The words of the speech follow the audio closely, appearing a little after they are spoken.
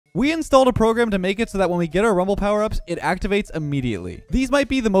We installed a program to make it so that when we get our Rumble power-ups, it activates immediately. These might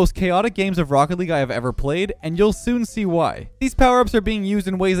be the most chaotic games of Rocket League I have ever played, and you'll soon see why. These power-ups are being used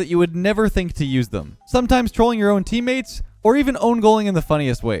in ways that you would never think to use them. Sometimes trolling your own teammates, or even own goaling in the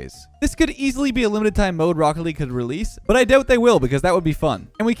funniest ways. This could easily be a limited time mode Rocket League could release, but I doubt they will because that would be fun.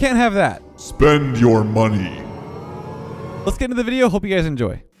 And we can't have that. Spend your money. Let's get into the video. Hope you guys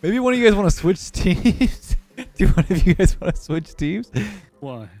enjoy. Maybe one of you guys want to switch teams? Do one of you guys want to switch teams?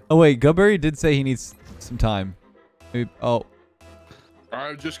 Why? Oh wait, Gubberry did say he needs some time. Maybe, oh.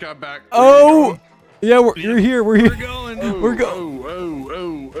 I just got back. Oh! Yeah, you're here. We're here. We're going. We're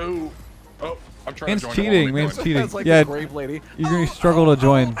going. Oh, I'm trying Man's to join. cheating. Man's cheating. That's like Yeah, the grave lady. you're going to struggle to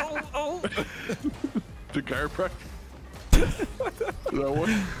join. The chiropractor. Is that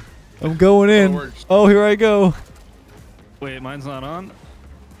one? I'm going in. Oh, here I go. Wait, mine's not on?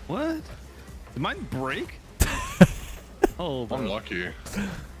 What? Did mine break? Oh, bro. I'm lucky.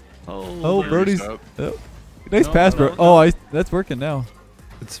 Oh, Brody's. Reset. Oh. Nice No, pass, no, bro. no. Oh, that's working now.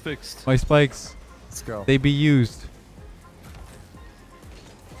 It's fixed. My spikes. Let's go. They be used.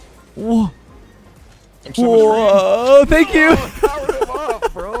 Whoa. I'm so much Whoa. Thank you. Powered him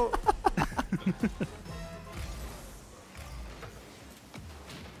up, bro.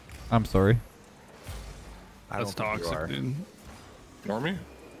 I'm sorry. I That's don't think you toxic, are. dude. Normie?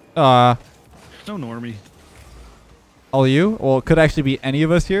 No normie. All of you? Well, it could actually be any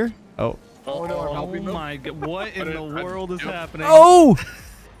of us here. Oh. Oh no, I'm Oh helping them. my god, what in the world is happening? Oh!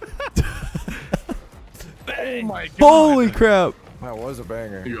 Bang! Oh my god. Holy crap. That was a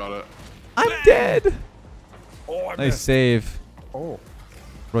banger. You got it. I'm dead. Oh, I Nice missed. save. Oh. What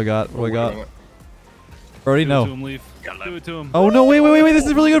do I got? What do I Wait a got? minute. Brody, Do it to no. him, Leaf. Do it to him. Oh, no. Wait. This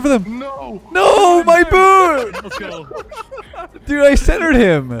is really good for them. No. No, my boot. Let's go. Dude, I centered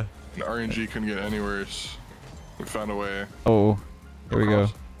him. The RNG couldn't get anywhere. We found a way. Oh, here we go.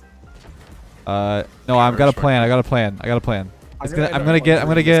 No, I've got a plan. I got a plan. I'm gonna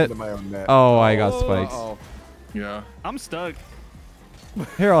get. Oh, I got spikes. Uh-oh. Yeah. I'm stuck.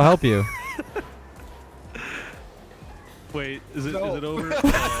 Here, I'll help you. Wait, is it No. over?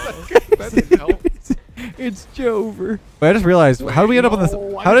 That didn't help. It's Jover. Wait, I just realized. How did we end up on this?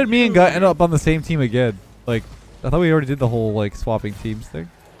 no, How why did me and you? Gut end up on the same team again? Like, I thought we already did the whole like swapping teams thing.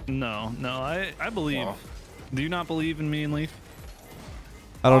 No, I believe. Oh. Do you not believe in me and Leaf?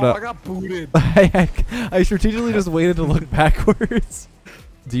 I don't I know. got booted. I strategically just waited to look backwards.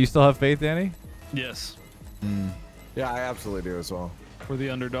 Do you still have faith, Danny? Yes. Yeah, I absolutely do as well. We're the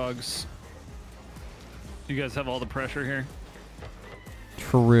underdogs. You guys have all the pressure here.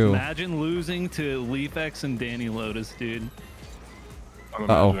 True. Imagine losing to Leafx and Danny Lotus, dude. I'm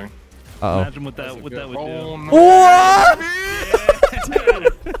Uh-oh. imagining. Uh Imagine what that would Oh, do. no. What?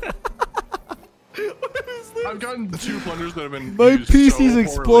 I've gotten 2 plungers that have been My used PC's so poorly.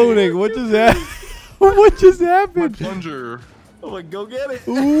 exploding. What just happened? What just My happened? plunger. I'm like, go get it.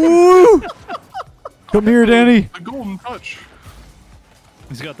 Ooh. Come here, Danny. The golden touch.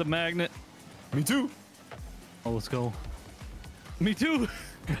 He's got the magnet. Me too. Oh, let's go. Me too.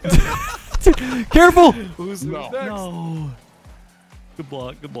 Careful. Who's No. next? No. Good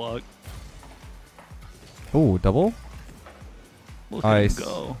block. Good block. Oh, double. Look Nice. at him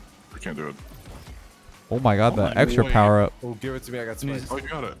go. I can't do it. Oh my God, Oh the my extra boy. power up. Oh, give it to me. I got spikes. Oh, you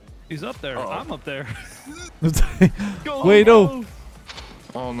got it. He's up there. Uh-oh. I'm up there. Go, Wait, go. no.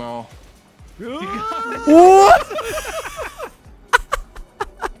 Oh no. What?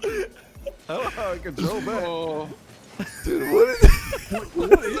 Oh, I control that. Oh. Dude, what is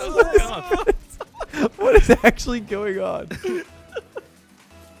what is actually going on?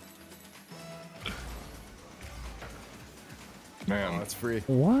 Man. That's free.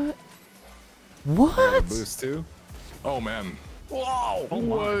 What? I got a What? boost too. Oh man. Whoa. Oh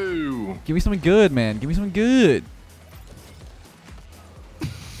my. Whoa. Give me something good, man. Give me something good.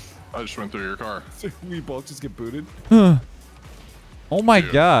 I just went through your car. We both just get booted. Oh my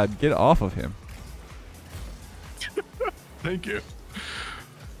Dude. God, get off of him. Thank you.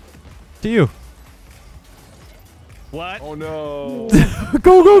 To you. What? Oh no.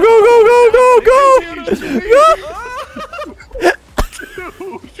 Go, go, go, go, go, go, go!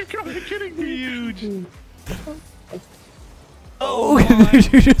 Dude, you gotta be kidding me. Huge. Oh,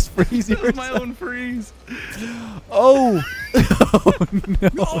 did you just freeze That was yourself? my own freeze. Oh. Oh no.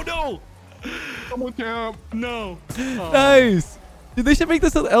 Oh no. Someone tap. No. Oh. Nice. Dude, they should make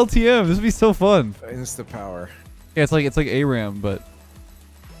this an LTM. This would be so fun. Insta power. Yeah, it's like ARAM, but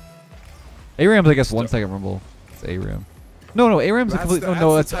ARAM's I guess 1 second rumble. It's ARAM. No, ARAM's a complete.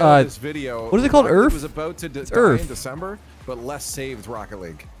 No, it's this video. what is it called, Rocket League Earth? was about to die Earth. in December, but Les saved Rocket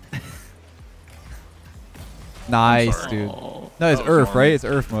League. Nice, sorry. dude. Oh. No, it's That was Earth, wrong. right? It's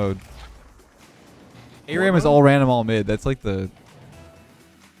Earth mode. ARAM is all random, all mid. That's like the...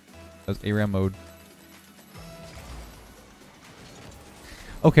 That's ARAM mode.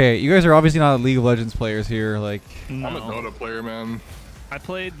 Okay, you guys are obviously not League of Legends players here. Like, No. I'm a Dota player, man. I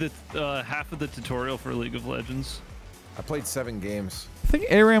played the half of the tutorial for League of Legends. I played 7 games. I think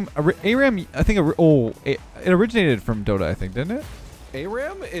ARAM, I think, it originated from Dota, I think, didn't it?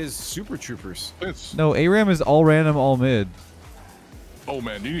 ARAM is Super Troopers. It's, No, ARAM is all random, all mid. oh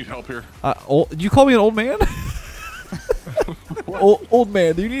man, do you need help here? Did you call me an old man? old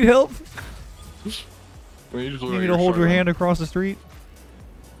man, do you need help? I mean, you just look You like need you're to hold your struggling. hand across the street?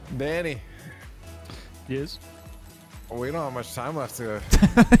 Danny, Yes. we don't have much time left to.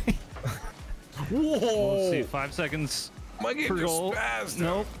 Let's Whoa! see. 5 seconds My game per just goal. spazzed.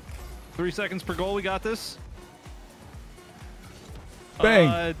 Nope. 3 seconds per goal. We got this.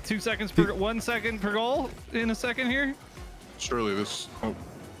 Bang. 2 seconds per 1 second per goal in a second here. Surely this. Oh,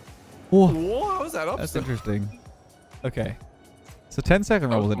 Whoa, Whoa, how is that up? that's interesting. Okay. So 10-second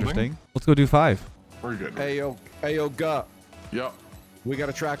roll was something. interesting. Let's go do 5. very good. Hey yo, gut. Yeah, We got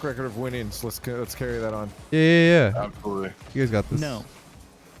a track record of winning, so let's carry that on. Yeah. absolutely. You guys got this. No.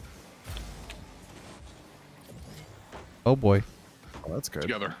 Oh boy. Oh, that's good.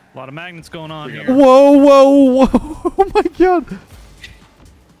 Together. A lot of magnets going on Together. here. Whoa. Oh my god.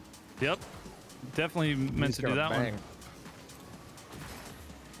 Yep. Definitely meant He's to do gonna that bang. one.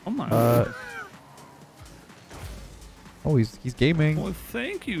 Oh my. Oh, he's gaming. Well,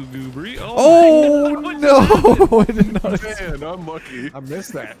 thank you, Goobry. Oh my God. no! I did not. Man, unlucky. I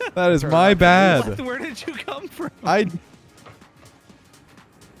missed that. That is Turn my up. bad. Where did you come from? I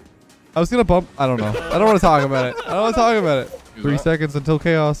was gonna bump. I don't know. I don't want to talk about it. I don't want to talk about it. Is 3 that- seconds until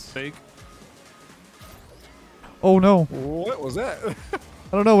chaos. Fake. Oh no! What was that? I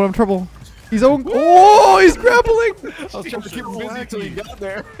don't know, but I'm in trouble. He's oh, he's grappling. I was trying to keep him busy until you got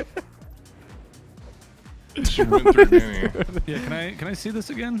there. She went through Danny. Yeah, can I see this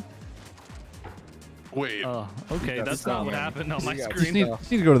again? Wait. Oh, okay, got that's some, not what man. happened on my You got Just screen.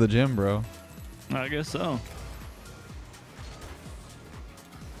 need to go to the gym, bro. I guess so.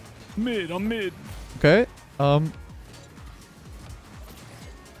 I'm mid. Okay.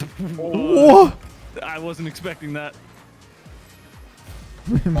 Whoa. I wasn't expecting that.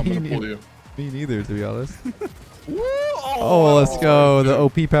 I'm gonna pull you. Me neither, to be honest. Woo! Oh, let's go. The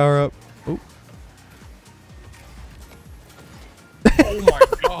OP power up. Oh, Oh my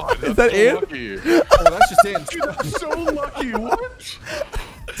god. That's that so it? Lucky. Oh, that's just in. Dude, that's so lucky. What?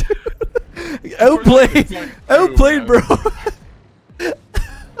 outplayed. Like, Outplayed, man. bro.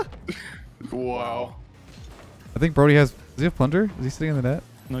 Wow. I think Brody has. Does he have plunger? Is he sitting in the net?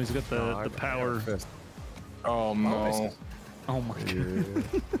 No, he's got Oh, I the got power. fist. Oh no. Oh my god.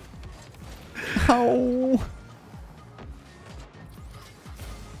 Oh.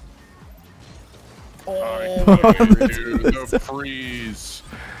 Oh, dude, the freeze.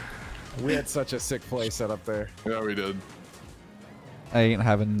 We had such a sick play set up there. Yeah, we did. I ain't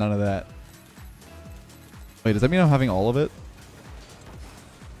having none of that. Wait, does that mean I'm having all of it?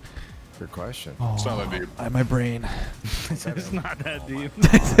 Good question. It's not that deep. My brain. It's not that deep.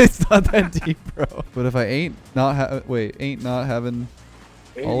 It's not that deep, bro. But if I ain't not having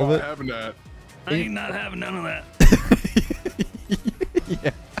all of Not it. having that. I ain't not having none of that.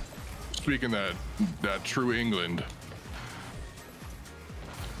 Yeah. Speaking that true England.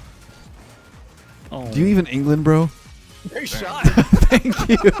 Oh. Do you even England, bro? Great shot. Thank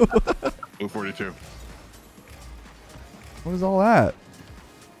you. Blue 42. What is all that?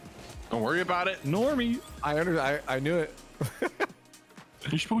 Don't worry about it. Normie? I knew it.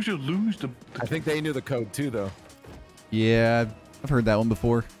 You're supposed to lose the. I think they knew the code too, though. Yeah, I've heard that one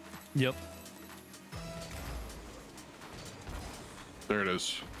before. Yep. There it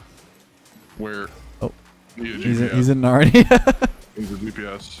is. Where? Oh. Need a He's GPS. in Narnia. Needs a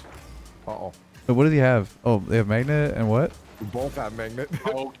GPS. Uh-oh. So what does he have? Oh, they have magnet and what? We both have magnet.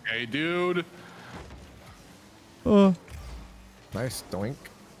 Okay, dude. Oh. Nice. Doink.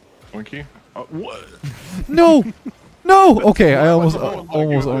 Winky. What? No. No. Okay, I almost Oh my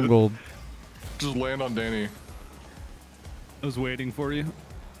almost God. own gold. Just land on Danny. I was waiting for you.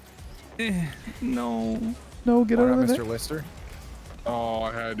 No. No, get Why out not, of the Mr. net. Lister? Oh,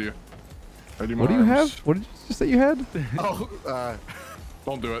 I had you. I do my What do you have? arms. What did you just say you had? Oh,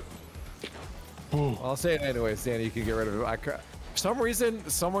 Don't do it. I'll say it anyways, Danny. You can get rid of it. For some reason,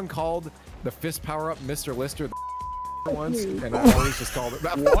 someone called the fist power up Mr. Lister the once, and I always just called it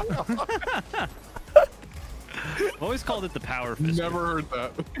that. I've always called it the power fist. Never heard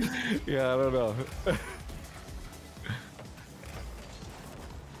that. Yeah, I don't know.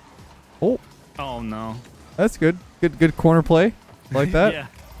 Oh, Oh no. That's good. Good corner play. Like that. Yeah.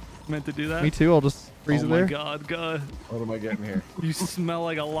 Meant to do that. Me too. I'll just freeze oh it my there. God. What am I getting here? You smell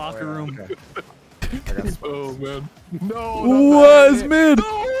like a locker room. Okay. I got Oh man. No. Was mid.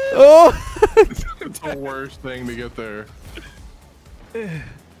 Oh. It's the worst thing to get there.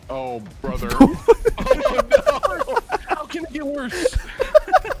 Oh, brother. Oh no. How can it get worse?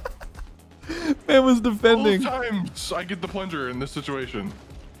 Man was defending. Both times I get the plunger in this situation.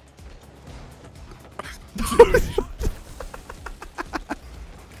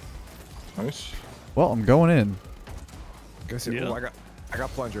 Nice. Well, I'm going in. Guess it. Yeah. Oh, I got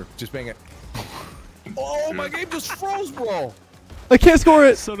plunger. Just bang it. Oh, my game just froze, bro. I can't score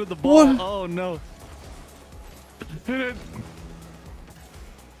it. So did the ball. What? Oh no. Hit it.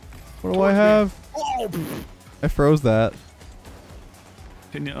 What do I have? Oh, I froze that.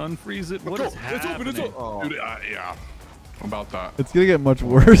 Can you unfreeze it? What go. is It's open, happening? it's open. Oh. Dude, yeah. About that. It's gonna get much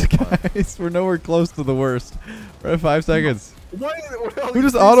worse, guys. We're nowhere close to the worst. We're at 5 seconds. What are Who these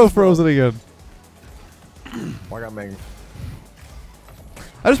just auto pieces, froze it again? bro? I got Megan.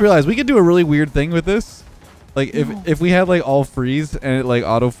 I just realized we could do a really weird thing with this. Like if we had like all freeze and it like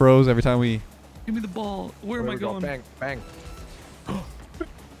auto froze every time we. Give me the ball. Where am I we go. going? Bang, bang.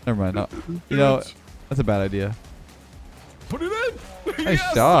 Never mind. No. You know that's a bad idea. Put it in. Nice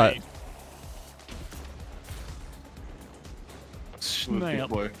shot. Snap.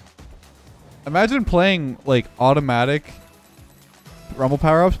 Play. Imagine playing like automatic rumble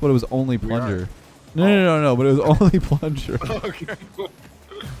power ups, but it was only We plunger. No, but it was only plunger. Okay.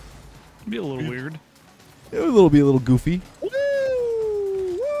 Be a little weird. It would be a little goofy. Woo!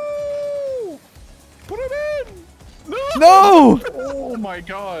 Woo! Put it in. No! Oh my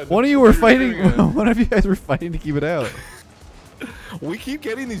god. One of you were You're fighting. doing it. One of you guys were fighting to keep it out. We keep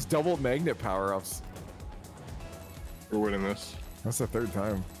getting these double magnet power-ups. We're winning this. That's the third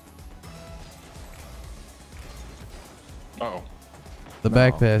time. Oh. The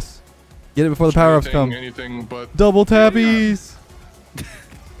back pass. Get it before the power ups come. Anything but Double tappies.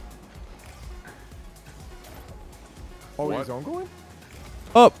 Oh, What? he's on going?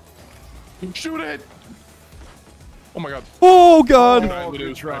 Up. shoot it. Oh my god. Oh god. I literally good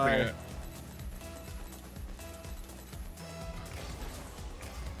was try. typing it.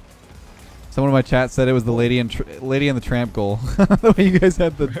 Someone in my chat said it was the lady and the tramp goal. The way you guys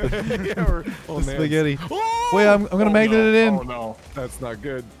had the Yeah, we're- the spaghetti. Oh! Wait, I'm gonna magnet no. it in. Oh no. That's not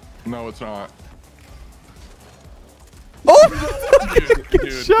good. No, it's not. Oh!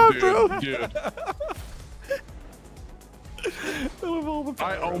 Dude, shot, bro. Dude.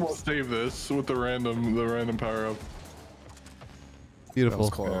 I almost saved this with the random power up. Beautiful.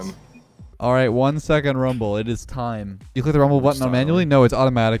 That was close. All right, 1 second rumble. It is time. You click the rumble button on Sorry. manually? No, it's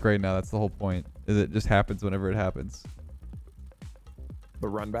automatic right now. That's the whole point. Is it just happens whenever it happens. The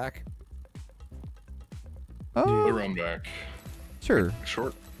run back. The Oh, run back. sure.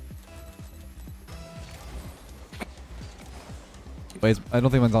 Short. Wait, I don't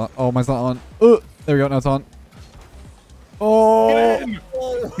think mine's on. Oh, mine's not on. There we go. Now it's on. Oh,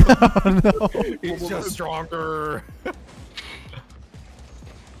 no. He's just stronger.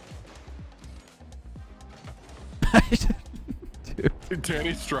 Dude,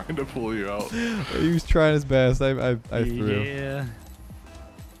 Danny's trying to pull you out. he was trying his best. I threw. Yeah.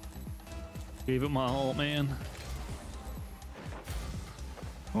 Gave it my all, man.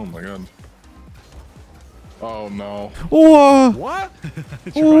 Oh my god. Oh no. Whoa! What?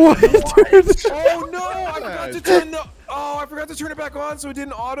 What? Dude. Oh no! I forgot to turn the. Oh, I forgot to turn it back on, so it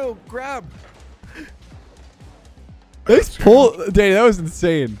didn't auto grab. Nice pull, Danny. That was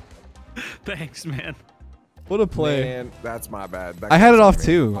insane. Thanks, man. What a play. Man, that's my bad. That I had it goes off on me.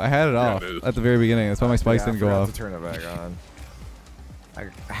 too. I had it Yeah, off it is. at the very beginning. That's why my spikes Yeah, I didn't go forgot off. to turn it back on.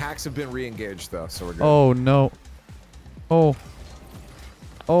 Hacks have been re-engaged though, so we're good. Oh no. Oh.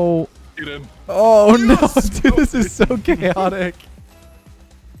 Oh. Get in. Oh no, dude, this is so chaotic.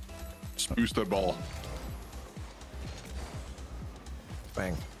 Just boost that ball.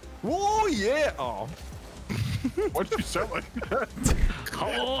 Bang. Whoa, yeah! Oh. Why'd you sound like that?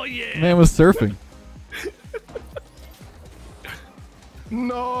 Oh, yeah. Man was surfing.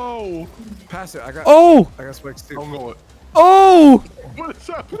 No. Pass it. I got spikes too. Don't go it. Oh! What is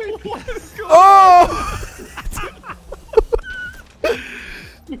happening? What is going Oh!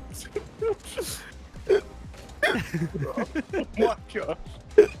 Oh my gosh.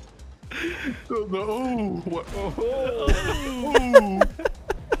 Oh no. What? Oh.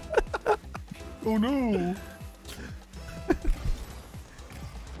 Oh no.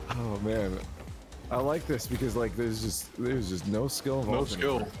 Oh man, I like this because like there's just no skill involved. No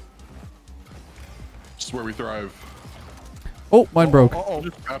skill. This is where we thrive. Oh, mine broke. What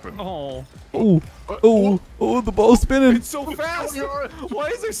just happened? Oh. Oh, oh, oh, the ball's spinning. It's so fast. Why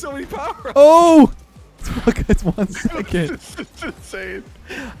is there so many power-ups? Oh! Fuck, it's 1 second. It's insane.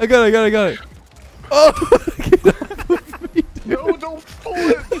 I got it. Oh! Get off of me, dude. No, don't pull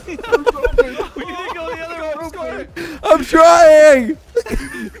it. We need to go the other way. I'm trying!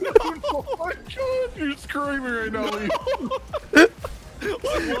 Oh my god, you're screaming right now. Through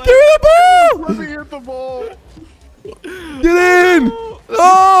the ball! Let me hit the ball. Get in! I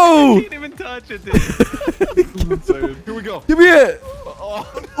No! can't even touch it, dude. This is insane. Here we go. Give me it!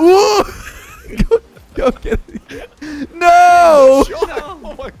 Ooh! Go get it. No!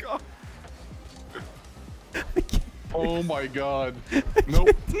 Oh my god. Oh my god. Nope.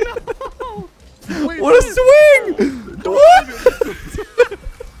 No. Wait, What a swing! What?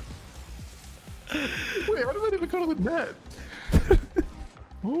 Wait, how did that even go to the net?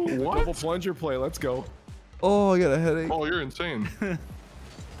 What? Double plunger play. Let's go. Oh, I got a headache. Oh, you're insane.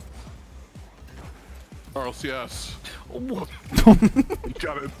 RLCS. What? You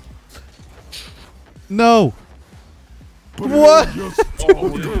got it. No! What?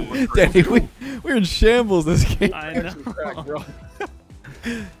 Oh, dude. Danny, we're in shambles this game. I know. Crack, bro.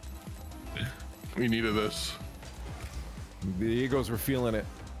 We needed this. The Eagles were feeling it.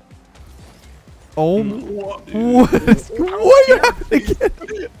 Oh, What? what happened again?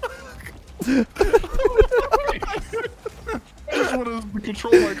 I just want to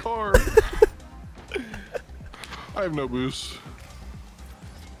control my car. I have no boost.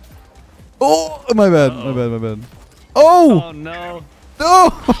 Oh, my bad. Oh! Oh no.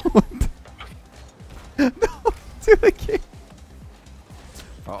 No! No! Dude, I can't.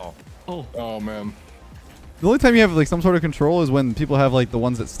 Uh-oh. Oh. Oh man. The only time you have like some sort of control is when people have like the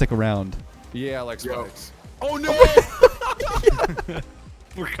ones that stick around. Yeah, like Yo. spikes. Oh no!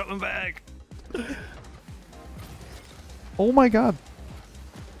 We're coming back. Oh my god.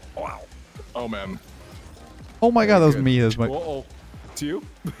 Wow. Oh man. Oh my god, that was Good. me. That was my... Uh-oh. It's you?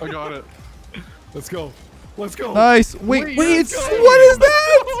 I got it. Let's go. Let's go. Nice. Wait, let's it's... go. What is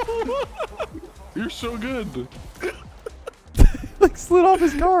that? You're so good. Like slid off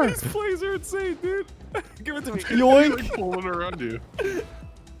his car. These plays are insane, dude. Give it to me. Yoink. Like pulling around you.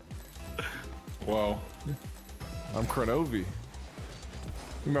 Wow. I'm Kronovi.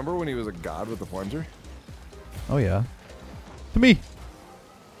 Remember when he was a god with the plunger? Oh yeah. To me.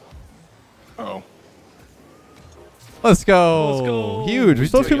 Oh. Let's go. Let's go. Huge. We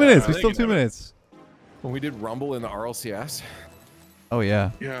still have 2 Yeah, minutes. I We think still have 2 you know it. minutes. When we did Rumble in the RLCS? Oh yeah.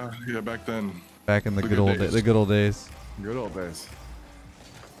 Yeah, back then. Back in the The good good old days. the good old days. Good old days.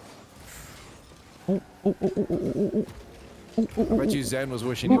 Oh, oh, oh, oh, oh, oh, oh, oh, I bet you Zen was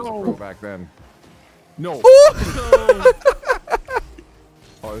wishing he was a pro back then. No. oh.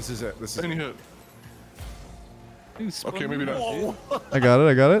 Oh, this is it. This is Any it. hit. Okay, maybe not. I got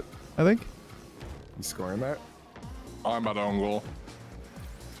it. I think. You scoring that? I'm about to own goal.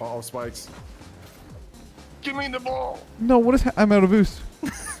 Uh-oh, spikes. Give me the ball. No, what is I'm out of boost.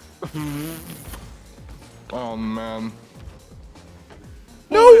 Oh man.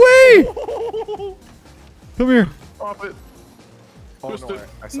 No way! Come here. Pop it. Oh, Twist no, it.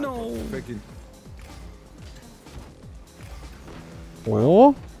 I sucked. No. Thinking.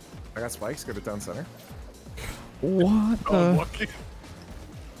 Oh. I got spikes. Get it down center. What Oh, the? lucky.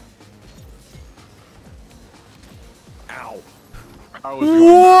 Ow. How was he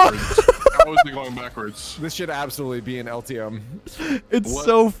going backwards? How was he going backwards? This should absolutely be an LTM. It's What?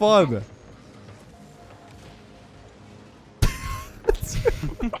 so fun.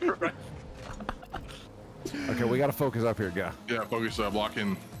 Alright. Okay, we gotta focus up here, guy. Yeah, focus block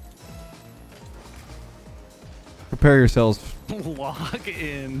in. Prepare yourselves. Lock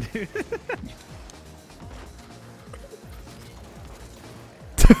in, dude.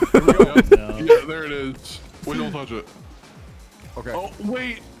 No. Yeah, there it is. Wait, don't touch it. Okay. Oh,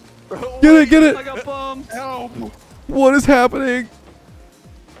 wait. Get it. I got bumped. Help. What is happening?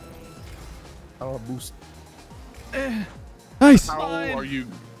 I don't have boost. Nice. How Fine. are you?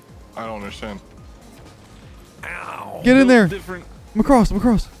 I don't understand. Ow. Get in there. Different. I'm across.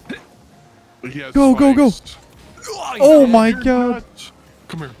 He has Go, go, go. spikes. Oh my You're god. nuts.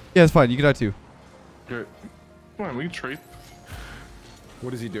 Come here. Yeah, it's fine. You can die too. Here. Come on, we can trade.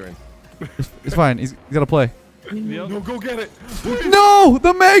 What is he doing? It's fine. He's got to play. Yep. No, go get it. No,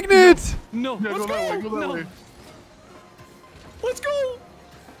 the magnet. No. Yeah, go that way. Go that No. way. Let's go.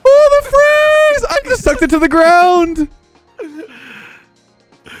 Oh, the freeze! I just sucked it to the ground.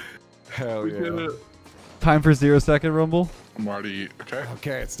 Hell We did yeah. it. Time for 0-second rumble. Marty. Okay.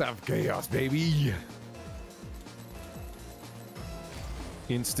 Okay, it's time for chaos, baby.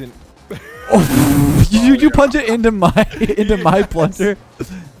 Instant Oh, you punch it into my plunger.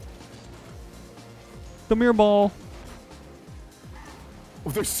 Come here, ball. Oh,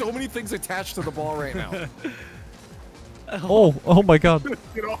 there's so many things attached to the ball right now. Oh my God.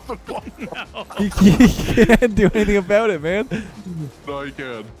 Get off the ball. No. You can't do anything about it, man. No, you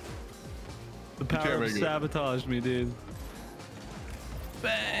can. The can't power make it. sabotaged me, dude.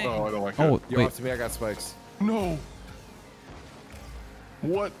 Bang. Oh, I don't like Oh, it. Yo, wait. off to me, I got spikes. No.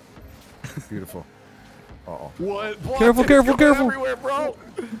 What? Beautiful. Uh-oh. What? Careful, careful, careful. Everywhere, bro.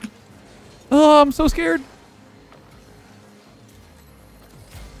 Oh, I'm so scared.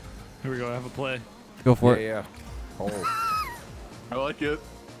 Here we go. I have a play. Go for it. Yeah. Oh. I like it.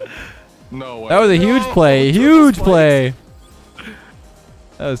 No way. That was a huge play. Huge play.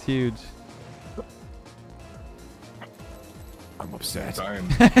 That was huge. I'm upset. Dying.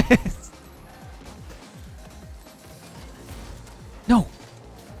 No.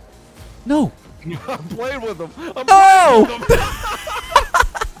 No. I'm playing with them. I'm Oh! playing with them.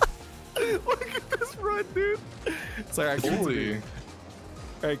 Look at this run, dude. It's like I keep Holy. it.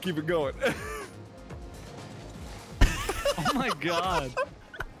 All right, keep it going. Oh my God.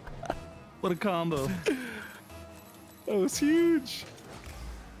 What a combo. That was huge.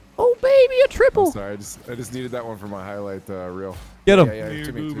 Oh, baby, a triple. Sorry, I just needed that one for my highlight reel. Get him. Yeah, to me,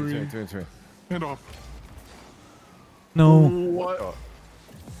 to me, to me, to me. Hand off. No. What?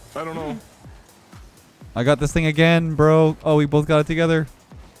 I don't know. I got this thing again, bro. Oh, we both got it together.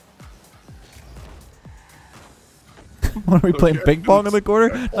 What are we playing? Ping pong in the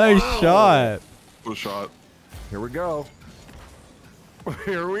corner? Nice shot. Good shot. Here we go.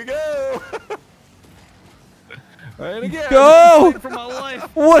 Here we go. And again. Go! For my life.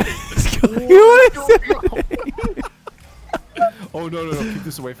 What is going on? Oh, no. Keep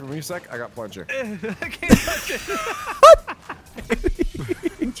this away from me a sec. I got plunger. I can't touch it.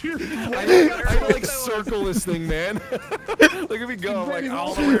 I need to like circle this thing, man. Look at me go, like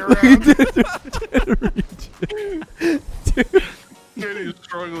all the way around. Danny's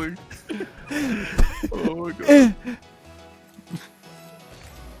struggling. Oh my God.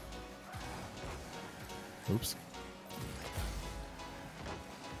 Oops.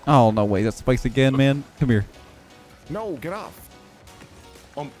 Oh, no way. That spikes again, man. Come here. No, get off.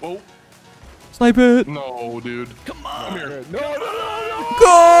 Oh. Snipe it. No, dude. Come on. Come here. No.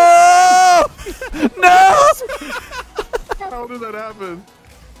 Go! No! How did that happen?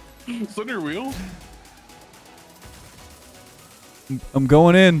 It's on your wheel? I'm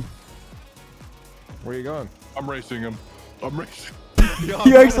going in. Where you going? I'm racing him. I'm racing.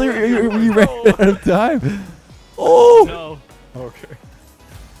 You actually you ran out of time. Oh! No. Okay.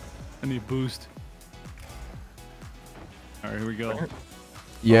 I need boost. All right, here we go.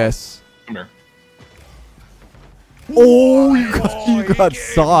 Yes. Come here. Oh, you got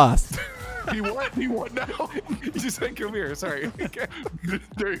sauced. He won now. You just said come here. Sorry.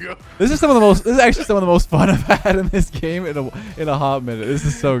 There you go. This is actually some of the most fun I've had in this game in a hot minute. This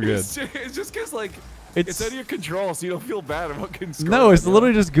is so good. It's just because like It's it's out of your control, so you don't feel bad about getting scored. no, it's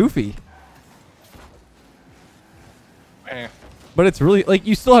literally just goofy. Eh. But it's really like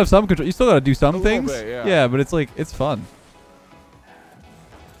you still have some control. You still got to do some A little things. bit, yeah. Yeah, but it's like it's fun.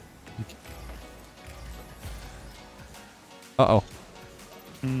 Uh-oh.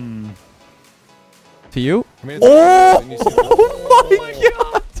 To you? I mean, it's Oh! and you see- Oh my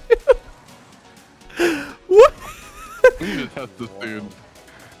god, dude! What? We need to test this dude.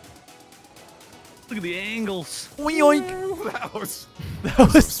 Look at the angles. Yoink. That was That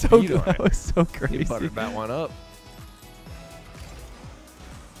was so speed good. on That it. was so crazy. you buttered that one up.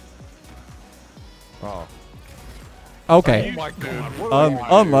 Oh. Okay. Oh my god. What are we doing?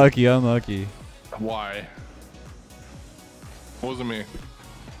 Unlucky, unlucky. Why? Wasn't me.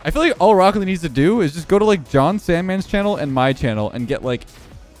 I feel like all Rocket League needs to do is just go to like John Sandman's channel and my channel and get like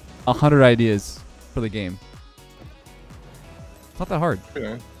 100 ideas for the game. It's not that hard.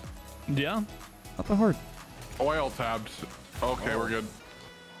 Yeah. Yeah. Not that hard. Oh, I all tabbed. Okay, we're good.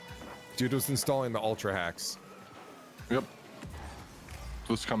 Dude was installing the ultra hacks. Yep.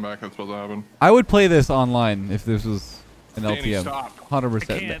 This comeback that's supposed to happen. I would play this online if this was an Danny, LTM. stop.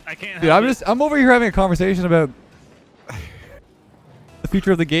 100%. I can't. Dude, have I'm over here having a conversation about the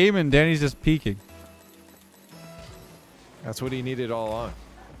future of the game, and Danny's just peeking. That's what he needed all along.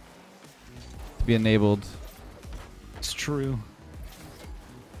 To be enabled. It's true.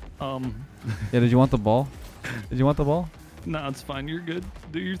 Yeah, did you want the ball? Did you want the ball? No, it's fine. You're good.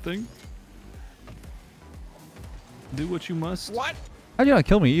 Do your thing. Do what you must. What? How'd you not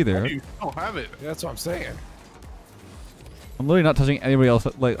kill me either? You still have it. That's what I'm saying. I'm literally not touching anybody else.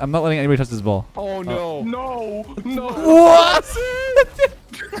 Like, I'm not letting anybody touch this ball. Oh no. No. No. What?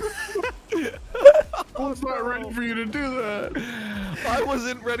 I was not ready for you to do that. I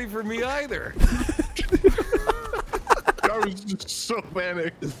wasn't ready for me either. I was just so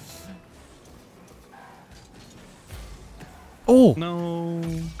panicked. Oh, No.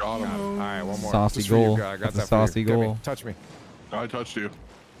 Got him. All right, one more. Saucy Just for you, goal. guy. I got That's a that for you. saucy Get me. goal. Touch me. I touched you.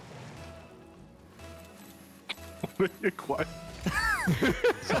 Quiet.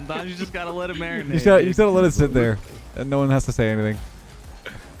 Sometimes you just gotta let it marinate. you just gotta let it sit there, and no one has to say anything.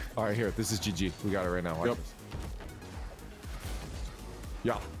 All right, here. This is GG. We got it right now. Watch Yep. this.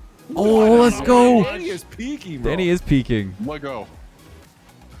 Yeah. Oh, let's go. Danny is peeking, bro. Danny is peeking. Let go.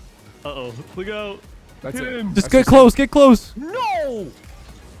 Uh-oh. Look out. That's Hit it. him. Just get close. Get close. No!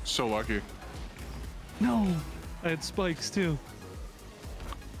 So lucky. No. I had spikes too.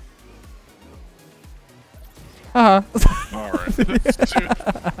 Haha. All right.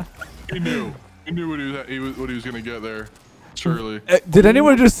 He knew. He knew what he was gonna get there. Surely. Did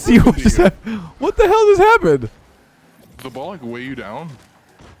anyone just see what just happened? What the hell just happened? Did the ball like weigh you down?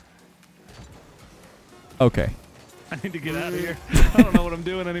 Okay. I need to get out of here. I don't know what I'm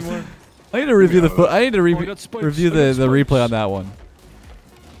doing anymore. I need to review the I need to I got spikes. review I got the spikes. replay on that one.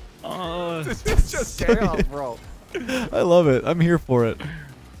 It's just chaos, bro. I love it. I'm here for it.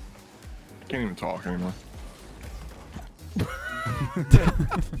 Can't even talk anymore.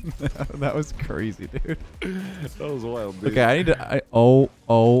 That was crazy, dude. That was wild, dude. Okay, I need to.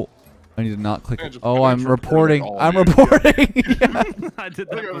 I need to not click. Yeah, just Oh, finish I'm recording reporting. all I'm of you. reporting. Yeah. I did I think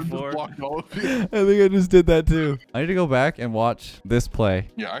that I just before. blocked all of you. I think I just did that too. I need to go back and watch this play.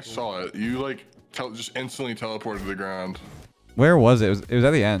 Yeah, I saw it. You like just instantly teleported to the ground. Where was it? It was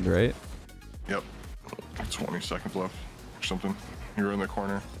at the end, right? Yep. 20 seconds left or something. You were in the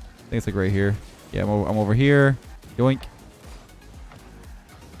corner. I think it's like right here. Yeah, I'm over here. Yoink.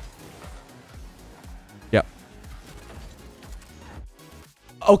 Yep.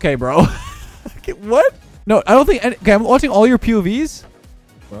 Okay, bro. Okay, what? No, I don't think. Okay, I'm watching all your POVs.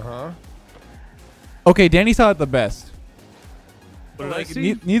 Uh-huh. Okay, Danny saw it the best. What did I Like,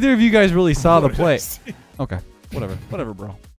 see? neither of you guys really saw the What did I play. see? Okay, whatever, bro.